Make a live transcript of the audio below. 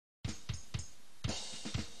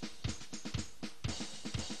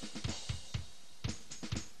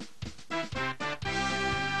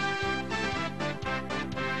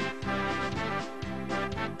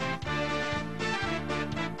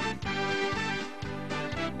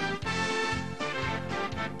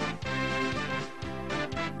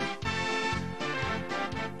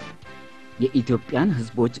የኢትዮጵያን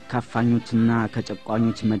ህዝቦች ካፋኞችና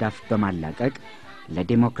ከጨቋኞች መዳፍ በማላቀቅ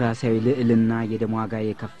ለዲሞክራሲያዊ ልዕልና የደም ዋጋ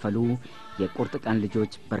የከፈሉ የቁርጥ ቀን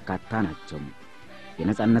ልጆች በርካታ ናቸው።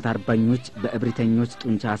 የነጻነት አርበኞች በእብሪተኞች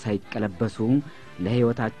ጡንቻ ሳይቀለበሱ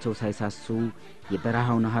ለህይወታቸው ሳይሳሱ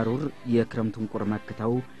የበረሃውን ሐሩር የክረምቱን ቁር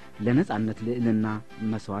መክተው ለነጻነት ልዕልና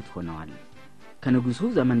መስዋዕት ሆነዋል። ከንጉሱ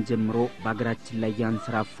ዘመን ጀምሮ በአገራችን ላይ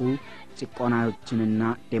ያንሰራፉ ጭቆናዎችንና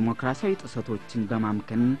ዲሞክራሲያዊ ጥሰቶችን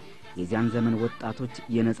በማምከን የዚያን ዘመን ወጣቶች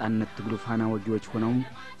የነጻነት ትግሉ ፋና ወጊዎች ሆነው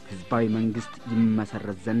ህዝባዊ መንግስት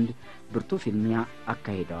ይመሰረት ዘንድ ብርቱ ፍልሚያ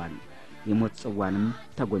አካሂደዋል። የሞት ጽዋንም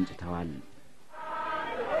ተጎንጭተዋል።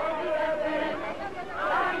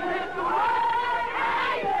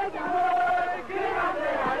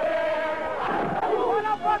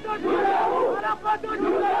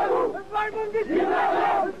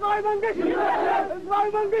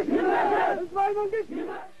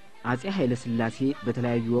 አጼ ኃይለ ሥላሴ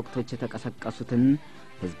በተለያዩ ወቅቶች የተቀሰቀሱትን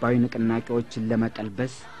ህዝባዊ ንቅናቄዎችን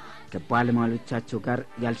ለመቀልበስ ከባለሟሎቻቸው ጋር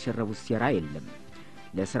ያልሸረቡት ሴራ የለም።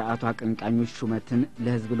 ለሥርዓቱ አቀንቃኞች ሹመትን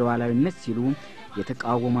ለህዝብ ለዋላዊነት ሲሉ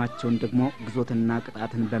የተቃወሟቸውን ደግሞ ግዞትና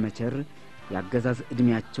ቅጣትን በመቸር ያገዛዝ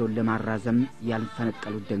ዕድሜያቸውን ለማራዘም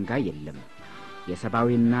ያልፈነቀሉት ድንጋይ የለም።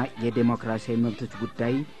 የሰብአዊና የዲሞክራሲያዊ መብቶች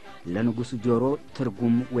ጉዳይ ለንጉሱ ጆሮ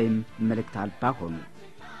ትርጉም ወይም መልእክት አልባ ሆኑ።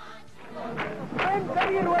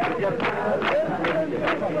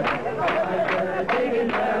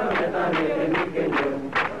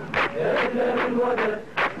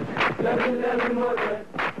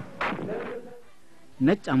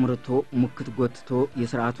 ነጭ አምርቶ ሙክት ጎትቶ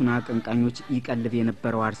የሥርዓቱን አቀንቃኞች ይቀልብ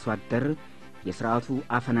የነበረው አርሶ አደር የሥርዓቱ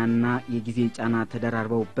አፈናና የጊዜ ጫና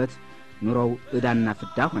ተደራርበውበት ኑሮው ዕዳና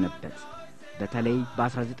ፍዳ ሆነበት። በተለይ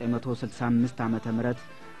በ1965 ዓመተ ምህረት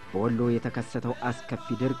በወሎ የተከሰተው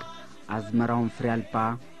አስከፊ ድርቅ አዝመራውን ፍሬ አልባ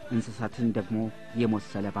እንስሳትን ደግሞ የሞት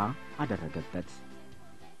ሰለባ አደረገበት።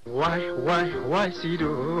 ዋይ ሲዱ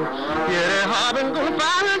የረሃብን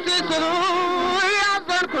ጉንፋን ሲስሉ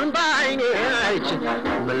ያዘንኩን ባይኔ አይቼ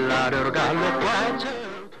ምን ላደርጋለኳቸው።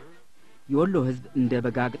 የወሎ ህዝብ እንደ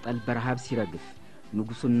በጋ ቅጠል በረሃብ ሲረግፍ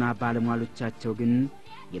ንጉሱና ባለሟሎቻቸው ግን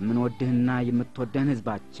የምንወድህና የምትወደን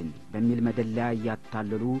ህዝባችን በሚል መደለያ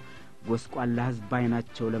ያታለሉ ጎስቋላ ህዝብ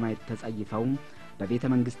ባይናቸው ለማየት ተጸይፈው በቤተ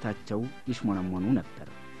መንግስታቸው ይሽሞነሞኑ ነበር።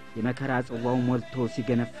 የመከራ ጽዋው ሞልቶ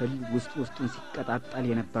ሲገነፍል ውስጡን ሲቀጣጣል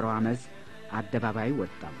የነበረው አመጽ አደባባይ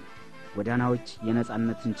ወጣ። ጎዳናዎች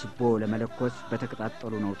የነጻነትን ችቦ ለመለኮስ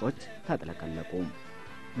በተቀጣጠሉ ነውጦች ተጥለቀለቁ።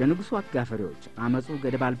 ለንጉሱ አጋፈሪዎች አመጹ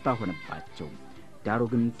ገደብ አልባ ሆነባቸው። ዳሩ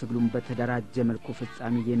ግን ትግሉን በተደራጀ መልኩ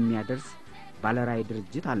ፍጻሜ የሚያደርስ ባለራዕይ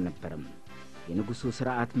ድርጅት አልነበረም። የንጉሱ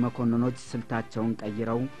ሥርዓት መኮንኖች ስልታቸውን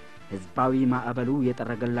ቀይረው ህዝባዊ ማዕበሉ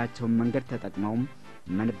የጠረገላቸውን መንገድ ተጠቅመው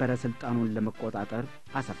መንበረ ስልጣኑን ለመቆጣጠር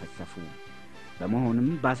አሰፈሰፉ። በመሆኑም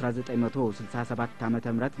በ1967 ዓመተ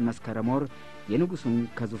ምህረት መስከረም ወር የንጉሱን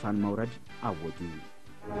ከዙፋን መውረድ አወጁ።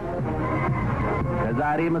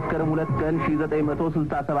 ከዛሬ መስከረም 2 ቀን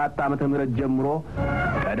 1967 ዓመተ ምህረት ጀምሮ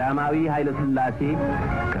ቀዳማዊ ኃይለ ሥላሴ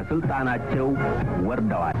ከስልጣናቸው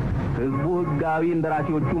ወርደዋል። ህዝቡ ህጋዊ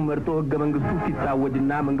እንደራሴዎቹን መርጦ ህገ መንግስቱ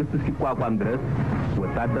ሲታወጅና መንግስት ሲቋቋም ድረስ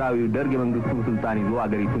ወታደራዊ ደርግ የመንግስቱን ስልጣን ይዞ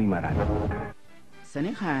አገሪቱን ይመራል። ሰኔ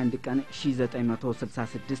 21 ቀን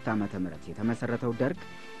 1966 ዓመተ ምህረት የተመሰረተው ደርግ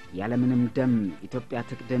ያለምንም ደም ኢትዮጵያ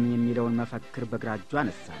ትቅደም የሚለውን መፈክር በግራጁ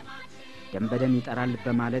አነሳ። ደም በደም ይጠራል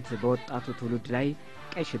በማለት በወጣቱ ትውልድ ላይ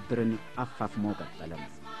ቀይ ሽብርን አፋፍሞ ቀጠለ።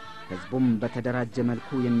 ህዝቡም በተደራጀ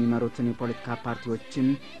መልኩ የሚመሩትን የፖለቲካ ፓርቲዎችን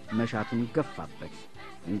መሻቱን ገፋበት።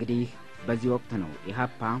 እንግዲህ በዚህ ወቅት ነው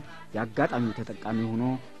ኢሃፓ ያጋጣሚው ተጠቃሚ ሆኖ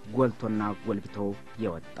ጎልቶና ጎልብቶ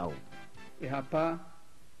የወጣው። ኢሃፓ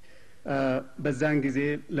በዛን ጊዜ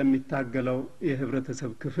ለሚታገለው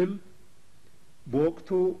የህብረተሰብ ክፍል በወቅቱ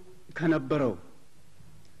ከነበረው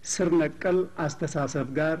ስር ነቀል አስተሳሰብ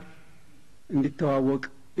ጋር እንዲተዋወቅ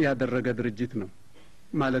ያደረገ ድርጅት ነው።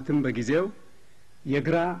 ማለትም በጊዜው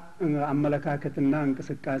የግራ አመለካከትና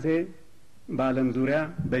እንቅስቃሴ በዓለም ዙሪያ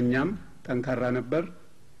በእኛም ጠንካራ ነበር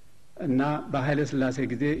እና በኃይለ ሥላሴ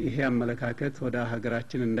ጊዜ ይሄ አመለካከት ወደ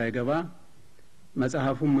ሀገራችን እንዳይገባ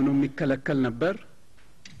መጽሐፉም ምኑም ይከለከል ነበር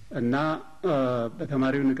እና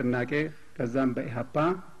በተማሪው ንቅናቄ ከዛም በኢሃፓ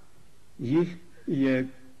ይህ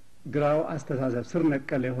የግራው አስተሳሰብ ስር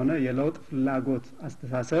ነቀል የሆነ የለውጥ ፍላጎት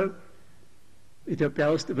አስተሳሰብ ኢትዮጵያ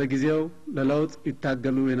ውስጥ በጊዜው ለለውጥ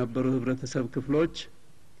ይታገሉ የነበሩ ህብረተሰብ ክፍሎች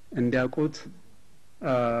እንዲያውቁት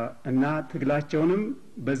እና ትግላቸውንም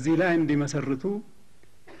በዚህ ላይ እንዲመሰርቱ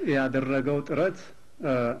ያደረገው ጥረት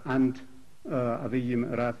አንድ አብይ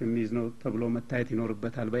ምዕራፍ የሚይዝ ነው ተብሎ መታየት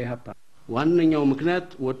ይኖርበታል። በኢሃፓ ዋነኛው ምክንያት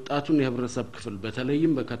ወጣቱን የህብረተሰብ ክፍል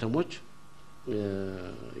በተለይም በከተሞች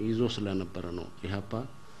ይዞ ስለነበረ ነው። ኢሃፓ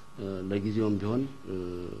ለጊዜውም ቢሆን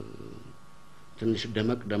ትንሽ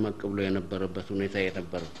ደመቅ ብሎ የነበረበት ሁኔታ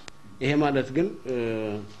የነበረ ይሄ ማለት ግን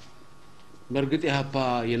በርግጥ ኢህአፓ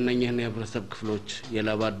የነኝህን የህብረተሰብ ክፍሎች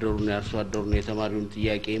የላባደሩና ያርሶ አደሩና የተማሪውን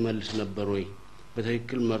ጥያቄ ይመልስ ነበር ወይ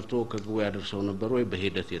በትክክል መርቶ ከግቡ ያደርሰው ነበር ወይ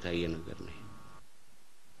በሂደት የታየ ነገር ነው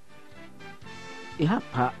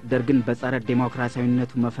ኢህአፓ ደርግን በጸረ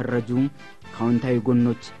ዲሞክራሲያዊነቱ መፈረጁ ካውንታዊ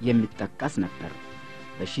ጎኖች የሚጠቀስ ነበር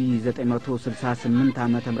በ1968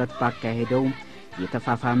 ዓመተ ምህረት ባካሄደው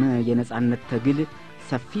የተፋፋመ የነጻነት ትግል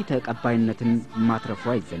ሰፊ ተቀባይነትን ማትረፉ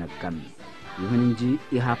አይዘነጋም ይሁን እንጂ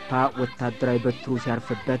ኢህአፓ ወታደራዊ በትሩ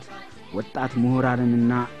ሲያርፍበት ወጣት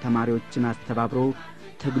ምሁራንንና ተማሪዎችን አስተባብሮ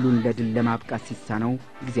ትግሉን ለድል ለማብቃት ሲሳነው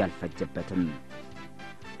ጊዜ አልፈጀበትም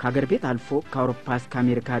ከሀገር ቤት አልፎ ከአውሮፓ እስከ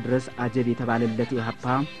አሜሪካ ድረስ አጀብ የተባለለት ኢህአፓ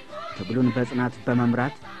ትግሉን በጽናት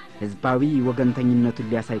በመምራት ህዝባዊ ወገንተኝነቱን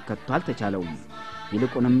ሊያሳይ ከቷል ተቻለውም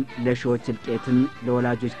ይልቁንም ለሺዎች እልቂትን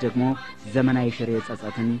ለወላጆች ደግሞ ዘመናዊ ሽሬ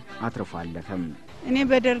ጸጸትን አትርፏለፈም እኔ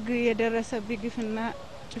በደርግ የደረሰብኝ ግፍና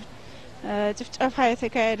ጭፍጨፋ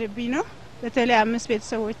የተካሄደብኝ ነው በተለይ 5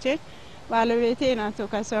 ቤተሰቦቼ ባለቤቴ ናቶ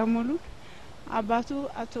ካሳሙሉ አባቱ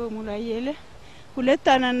አቶ ሙላየለ 2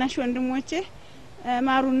 ታናናሽ ወንድሞቼ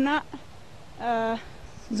ማሩና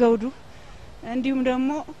ዘውዱ እንዲሁም ደግሞ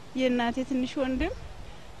የእናቴ ትንሽ ወንድም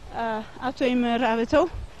አቶ ይመራበተው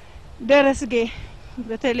ደረስጌ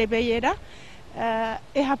በተለይ በየዳ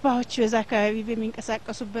ኢህአፓዎች በዛ አካባቢ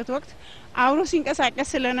በሚንቀሳቀሱበት ወቅት አውሮ ሲንቀሳቀስ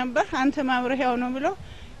ስለነበር አንተ ማብረያው ነው ብለው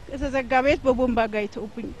ተዘጋ ቤት በቦምባ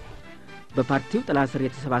ጋይተውብኝ በፓርቲው ጥላ ስር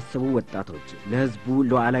የተሰባሰቡ ወጣቶች ለህዝቡ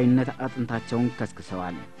ሉዓላዊነት አጥንታቸውን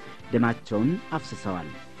ከስክሰዋል ደማቸውን አፍስሰዋል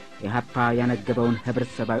ኢህአፓ ያነገበውን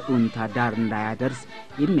ህብረተሰባዊ ኡንታ ዳር እንዳያደርስ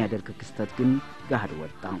የሚያደርግ ክስተት ግን ጋር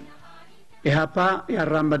ወጣ ኢህአፓ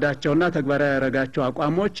ያራመዳቸውና ተግባራዊ ያረጋቸው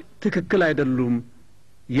አቋሞች ትክክል አይደሉም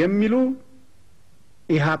የሚሉ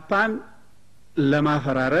ኢህአፓን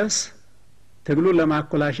ለማፈራረስ ትግሉ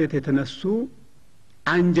ለማኮላሸት የተነሱ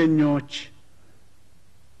አንጀኞች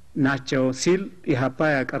ናቸው ሲል ኢህአፓ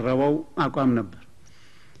ያቀረበው አቋም ነበር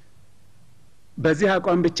በዚህ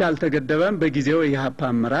አቋም ብቻ አልተገደበም በጊዜው ኢህአፓ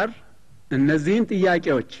አመራር እነዚህን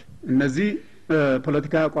ጥያቄዎች እነዚህ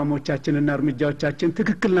ፖለቲካ አቋሞቻችንና እርምጃዎቻችን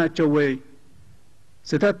ትክክል ናቸው ወይ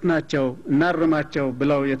ስተት ናቸው እናርማቸው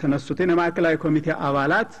ብለው የተነሱትን የማዕከላዊ ኮሚቴ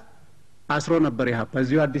አባላት አስሮ ነበር ኢህአፓ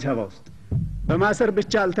እዚሁ አዲስ አበባ ውስጥ በማሰር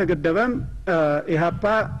ብቻ አልተገደበም ኢህአፓ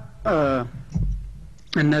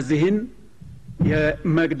እነዚህን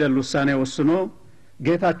የመግደል ውሳኔ ወስኖ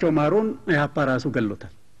ጌታቸው ማሩን ኢህአፓ ራሱ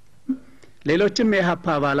ገሎታል ሌሎችም የኢህአፓ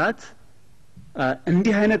አባላት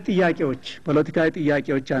እንዲህ አይነት ጥያቄዎች ፖለቲካዊ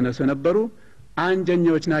ጥያቄዎች ያነሱ ነበሩ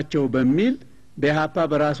አንጀኞች ናቸው በሚል በኢህአፓ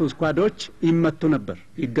በራሱ ስኳዶች ይመቱ ነበር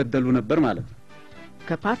ይገደሉ ነበር ማለት ነው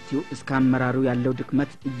ከፓርቲው እስከ አመራሩ ያለው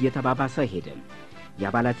ድክመት እየተባባሰ ሄደ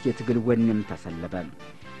የአባላት የትግል ወንም ተሰለበ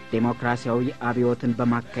ዴሞክራሲያዊ አብዮትን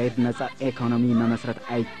በማካሄድ ነጻ ኢኮኖሚ መመስረት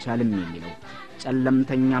አይቻልም የሚለው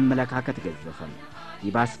ጨለምተኛ አመለካከት ገዘፈ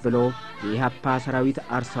ይባስ ብሎ የኢህአፓ ሰራዊት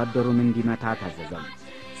አርሶ አደሩን እንዲመታ ታዘዘ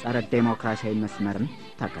ጸረ ዴሞክራሲያዊ መስመርን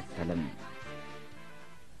ተከተለም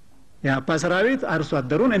የኢህአፓ ሰራዊት አርሶ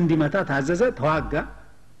አደሩን እንዲመታ ታዘዘ ተዋጋ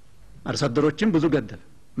አርሶ አደሮችን ብዙ ገደለ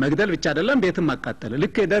መግደል ብቻ አይደለም ቤትም አቃጠለ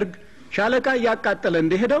ልክ የደርግ ሻለቃ ያቃጠለ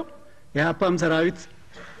እንደሄደው የኢህአፓም ሰራዊት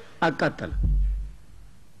አቃጠለ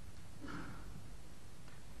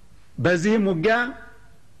በዚህም ውጊያ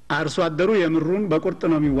አርሶ አደሩ የምሩን በቁርጥ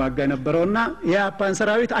ነው የሚዋጋ ነበርውና የኢህአፓን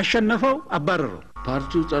ሰራዊት አሸነፈው አባረረው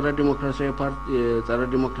ፓርቲው ጸረ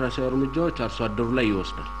ዲሞክራሲያዊ እርምጃዎች አርሶ አደሩ ላይ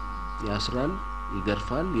ይወስዳል ያስራል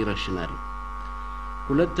ይገርፋል ይረሽናል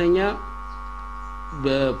ሁለተኛ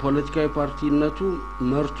በፖለቲካዊ ፓርቲነቱ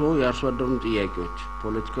መርቶ ያርሶ አደሩን ጥያቄዎች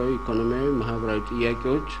ፖለቲካዊ ኢኮኖሚያዊ ማህበራዊ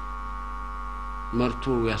ጥያቄዎች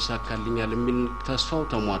መርቶ ያሳካልኛል የሚል ተስፋው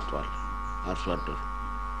ተሟጧል አርሶ አደሩ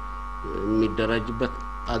የሚደራጅበት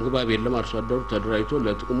አግባብ የለም አርሶ አደሩ ተደራጅቶ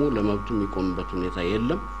ለጥቅሙ ለመብቱ የሚቆምበት ሁኔታ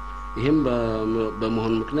የለም ይሄም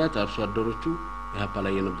በመሆን ምክንያት አርሶ አደሮቹ ኢህአፓ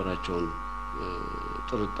ላይ የነበራቸውን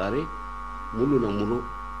ጥርጣሬ ሙሉ ለሙሉ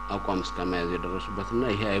አቋም እስከመያዝ የደረሱበትና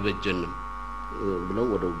ይሄ አይበጀንም ብለው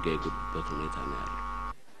ወደ ውጊያ የገቡበት ሁኔታ ነው ያለው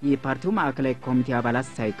የፓርቲው ማዕከላዊ ኮሚቴ አባላት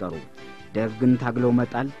ሳይቀሩ ደርግን ታግለው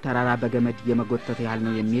መጣል ተራራ በገመድ የመጎተት ያህል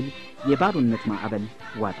ነው የሚል የባሩነት ማዕበል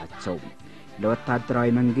ዋጣቸው ለወታደራዊ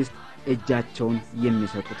መንግስት እጃቸውን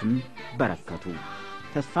የሚሰጡትም በረከቱ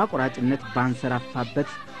ተስፋ ቆራጭነት ባንሰራፋበት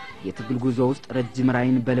የትግል ጉዞ ውስጥ ረጅም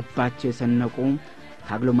ራዕይን በልባቸው የሰነቁ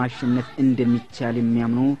ታግሎ ማሸነፍ እንደሚቻል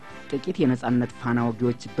የሚያምኑ ጥቂት የነጻነት ፋና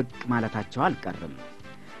ወጊዎች ብቅ ማለታቸው አልቀረም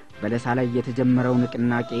በለሳ ላይ የተጀመረው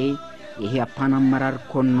ንቅናቄ ይሄ አፓን አመራር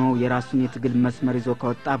ኮኖ የራሱን የትግል መስመር ይዞ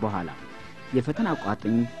ከወጣ በኋላ የፈተና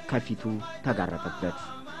ቋጥኝ ከፊቱ ተጋረጠበት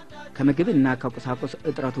ከምግብና ከቁሳቁስ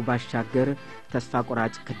እጥረቱ ባሻገር ተስፋ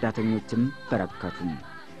ቆራጭ ከዳተኞችም በረከቱ።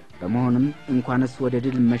 በመሆኑም እንኳንስ ወደ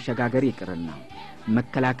ድል መሸጋገር ይቅርና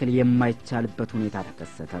መከላከል የማይቻልበት ሁኔታ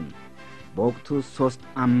ተከሰተ። በወቅቱ 3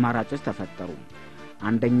 አማራጮች ተፈጠሩ።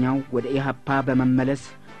 አንደኛው ወደ ኢሃፓ በመመለስ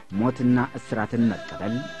ሞትና እስራትን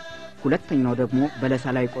መቀበል፣ ሁለተኛው ደግሞ በለሳ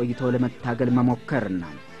ላይ ቆይቶ ለመታገል መሞከርና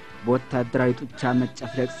በወታደራዊ ጡጫ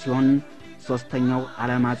መጨፍለቅ ሲሆን፣ ሶስተኛው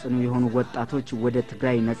ዓላማ ጽኑ የሆኑ ወጣቶች ወደ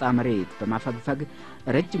ትግራይ ነፃ መሬት በማፈግፈግ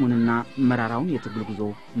ረጅሙንና መራራውን የትግል ጉዞ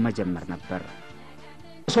መጀመር ነበር።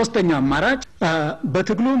 ሶስተኛው አማራጭ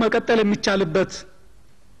በትግሉ መቀጠል የሚቻልበት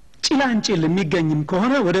ጭላንጭል የሚገኝም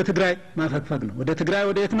ከሆነ ወደ ትግራይ ማፈግፈግ ነው። ወደ ትግራይ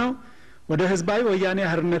ወዴት ነው? ወደ ህዝባዊ ወያኔ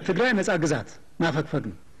ሓርነት ትግራይ ነፃ ግዛት ማፈግፈግ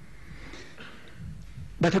ነው።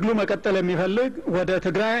 በትግሉ መቀጠል የሚፈልግ ወደ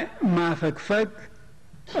ትግራይ ማፈግፈግ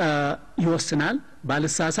ይወስናል።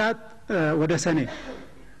 ባልሳሳት ወደ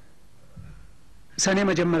ሰኔ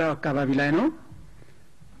መጀመሪያው አካባቢ ላይ ነው።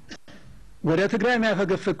 ወደ ትግራይ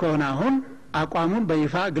የሚያፈገፍግ ከሆነ አሁን አቋሙን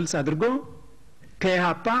በይፋ ግልጽ አድርጎ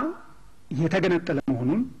ከኢሃፓ የተገነጠለ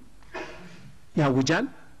መሆኑን ያውጃል፣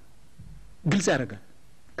 ግልጽ ያደርጋል።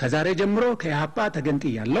 ከዛሬ ጀምሮ ከኢሃፓ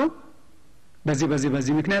ተገንጥያለሁ፣ በዚህ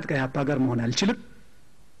ምክንያት ከኢሃፓ ጋር መሆን አልችልም፣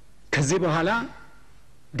 ከዚህ በኋላ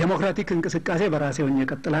ዴሞክራቲክ እንቅስቃሴ በራሴ ሆኜ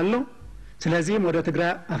እቀጥላለሁ፣ ስለዚህም ወደ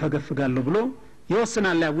ትግራይ አፈገፍጋለሁ ብሎ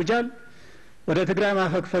ይወስናል፣ ያውጃል። ወደ ትግራይ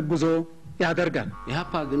ማፈግፈግ ጉዞ ያደርጋል።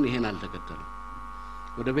 ኢሃፓ ግን ይሄን አልተከተለም።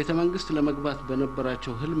 ወደ ቤተ መንግስት ለመግባት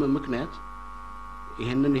በነበራቸው ህልም ምክንያት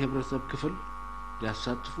ይሄንን የህብረተሰብ ክፍል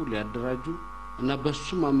ሊያሳትፉ ሊያደራጁ እና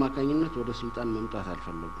በሱም አማካኝነት ወደ ስልጣን መምጣት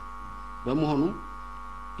አልፈለጉም። በመሆኑ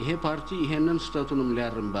ይሄ ፓርቲ ይሄንን ስተቱንም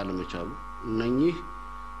ሊያርም ባለመቻሉ እነኚህ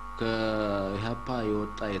ከኢሃፓ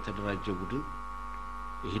የወጣ የተደራጀ ቡድን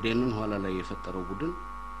ይሄደንን ኋላ ላይ የፈጠረው ቡድን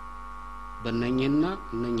በእነኚህና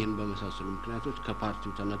እነኚህን በመሳሰሉ ምክንያቶች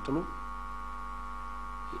ከፓርቲው ተነጥሎ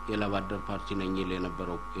የላባደር ፓርቲ ነኝ ይል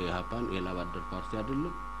የነበረው ኢሃፓን የላባደር ፓርቲ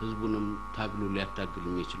አይደለም፣ ህዝቡንም ታግሎ ሊያታግል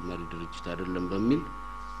የሚችል መሪ ድርጅት አይደለም በሚል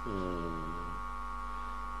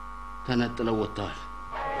ተነጥለው ወጥተዋል።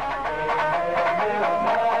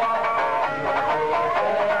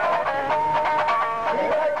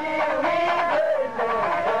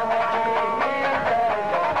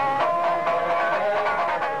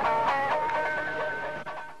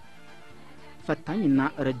 ፈታኝና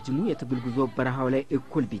ረጅሙ የትግል ጉዞ በረሃው ላይ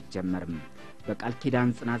እኩል ቢጀመርም በቃል ኪዳን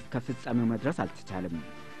ጽናት ከፍጻሜው መድረስ አልተቻለም።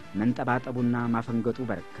 መንጠባጠቡና ማፈንገጡ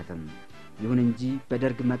በረከተም። ይሁን እንጂ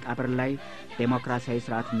በደርግ መቃብር ላይ ዴሞክራሲያዊ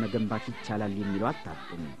ስርዓት መገንባት ይቻላል የሚለው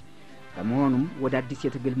አጣጣም። በመሆኑም ወደ አዲስ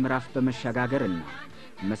የትግል ምዕራፍ በመሸጋገርና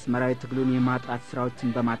መስመራዊ ትግሉን የማጥራት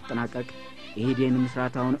ስራዎችን በማጠናቀቅ ኢህዴን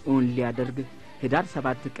ምስራታውን እውን ሊያደርግ ህዳር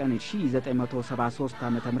 7 ቀን 1973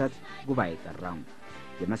 ዓ.ም ጉባኤ ጠራ።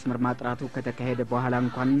 የመስመር ማጥራቱ ከተካሄደ በኋላ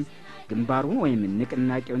እንኳን ግንባሩን ወይም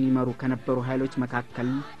ንቅናቄውን ይመሩ ከነበሩ ኃይሎች መካከል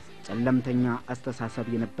ጨለምተኛ አስተሳሰብ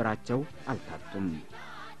የነበራቸው አልታጡም።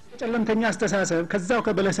 ጨለምተኛ አስተሳሰብ ከዛው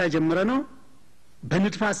ከበለሳ ጀምረ ነው፣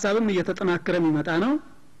 በንድፈ ሐሳብም እየተጠናከረ የሚመጣ ነው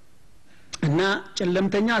እና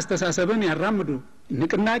ጨለምተኛ አስተሳሰብን ያራምዱ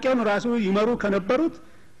ንቅናቄውን ራሱ ይመሩ ከነበሩት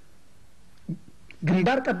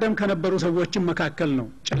ግንባር ቀደም ከነበሩ ሰዎችም መካከል ነው።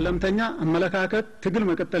 ጨለምተኛ አመለካከት ትግል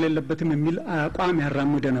መቀጠል የለበትም የሚል አቋም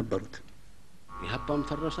ያራምዱ ነበሩት። ኢሃፓም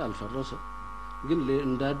ፈረሰ አልፈረሰ ግን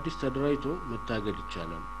እንደ አዲስ ተደራጅቶ መታገል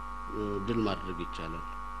ይቻላል፣ ድል ማድረግ ይቻላል፣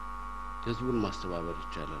 ህዝቡን ማስተባበር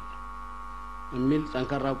ይቻላል የሚል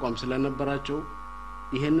ጠንካራ አቋም ስለነበራቸው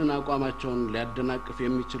ይሄንን አቋማቸውን ሊያደናቅፍ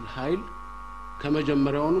የሚችል ኃይል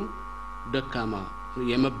ከመጀመሪያውንም ደካማ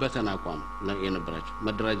የመበተን አቋም የነበራቸው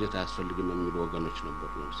መደራጀት አያስፈልግም የሚሉ ወገኖች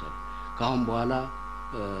ነበሩ። ለምሳሌ ካሁን በኋላ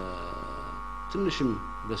ትንሽም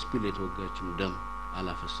በስፒል የተወጋችም ደም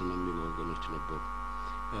አላፈስም የሚሉ ወገኖች ነበሩ።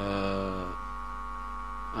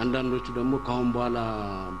 አንዳንዶቹ ደግሞ ካሁን በኋላ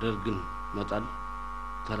ደርግን መጣል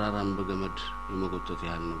ተራራን በገመድ የመጎተት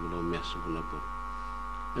ያህል ነው ብለው የሚያስቡ ነበሩ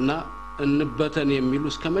እና እንበተን የሚሉ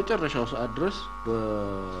እስከ መጨረሻው ሰዓት ድረስ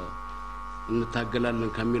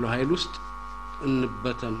እንታገላለን ከሚለው ኃይል ውስጥ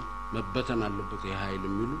እንበተን መበተን አለበት ይሄ ኃይል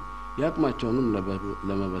የሚሉ ያቅማቸውንም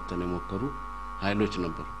ለመበተን የሞከሩ ኃይሎች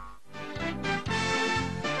ነበሩ።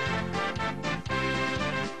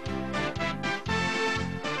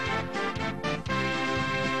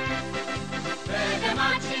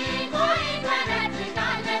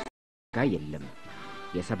 የለም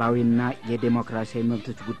የሰብአዊና የዲሞክራሲያዊ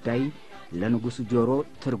መብቶች ጉዳይ ለንጉሱ ጆሮ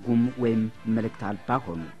ትርጉም ወይም መልእክት አልባ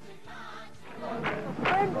ሆኑ።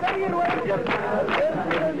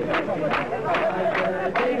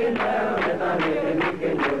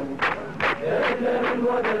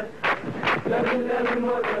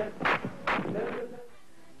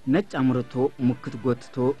 ነጭ አምርቶ ሙክት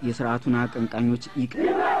ጎትቶ የሥርዓቱን አቀንቃኞች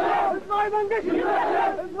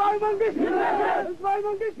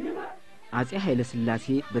አጼ ኃይለ ሥላሴ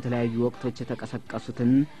በተለያዩ ወቅቶች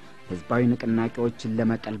የተቀሰቀሱትን ህዝባዊ ንቅናቄዎችን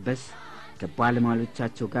ለመቀልበስ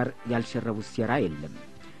ከባለሟሎቻቸው ጋር ያልሸረቡት ሴራ የለም።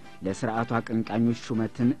 ለሥርዓቱ አቀንቃኞች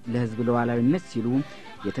ሹመትን ለህዝብ ለዋላዊነት ሲሉ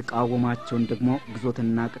የተቃወሟቸውን ደግሞ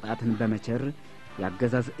ግዞትና ቅጣትን በመቸር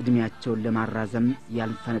ያገዛዝ እድሜያቸውን ለማራዘም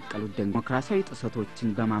ያልፈነቀሉት ዲሞክራሲያዊ ጥሰቶችን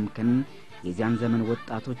በማምከን የዚያን ዘመን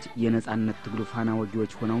ወጣቶች የነጻነት ትግሉ ፋና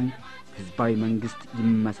ወጊዎች ሆነው ህዝባዊ መንግስት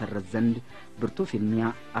ይመሰረት ዘንድ ብርቱ ፍልሚያ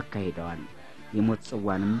አካሂደዋል። የሞት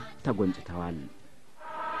ጽዋንም ተጎንጭተዋል።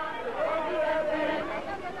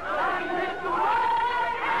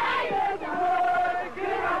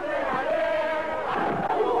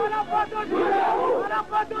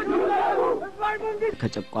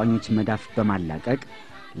 ከጨቋኞች መዳፍ በማላቀቅ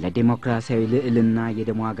ለዲሞክራሲያዊ ልዕልና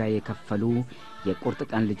የደም ዋጋ የከፈሉ የቁርጥ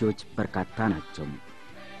ቀን ልጆች በርካታ ናቸው።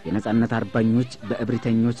 የነጻነት አርበኞች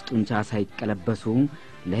በእብሪተኞች ጡንቻ ሳይቀለበሱ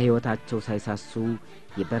ለህይወታቸው ሳይሳሱ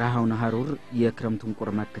የበረሃውን ሐሩር የክረምቱን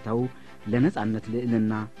ቁር መክተው ለነጻነት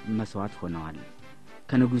ልዕልና መስዋዕት ሆነዋል።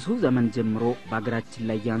 ከንጉሱ ዘመን ጀምሮ በአገራችን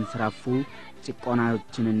ላይ ያንሰራፉ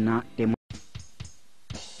ጭቆናዎችንና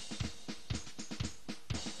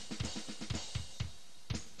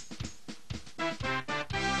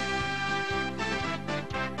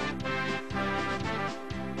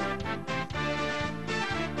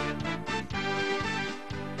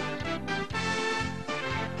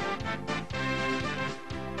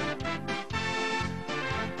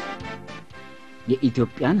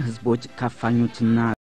የኢትዮጵያን ህዝቦች ካፋኞችና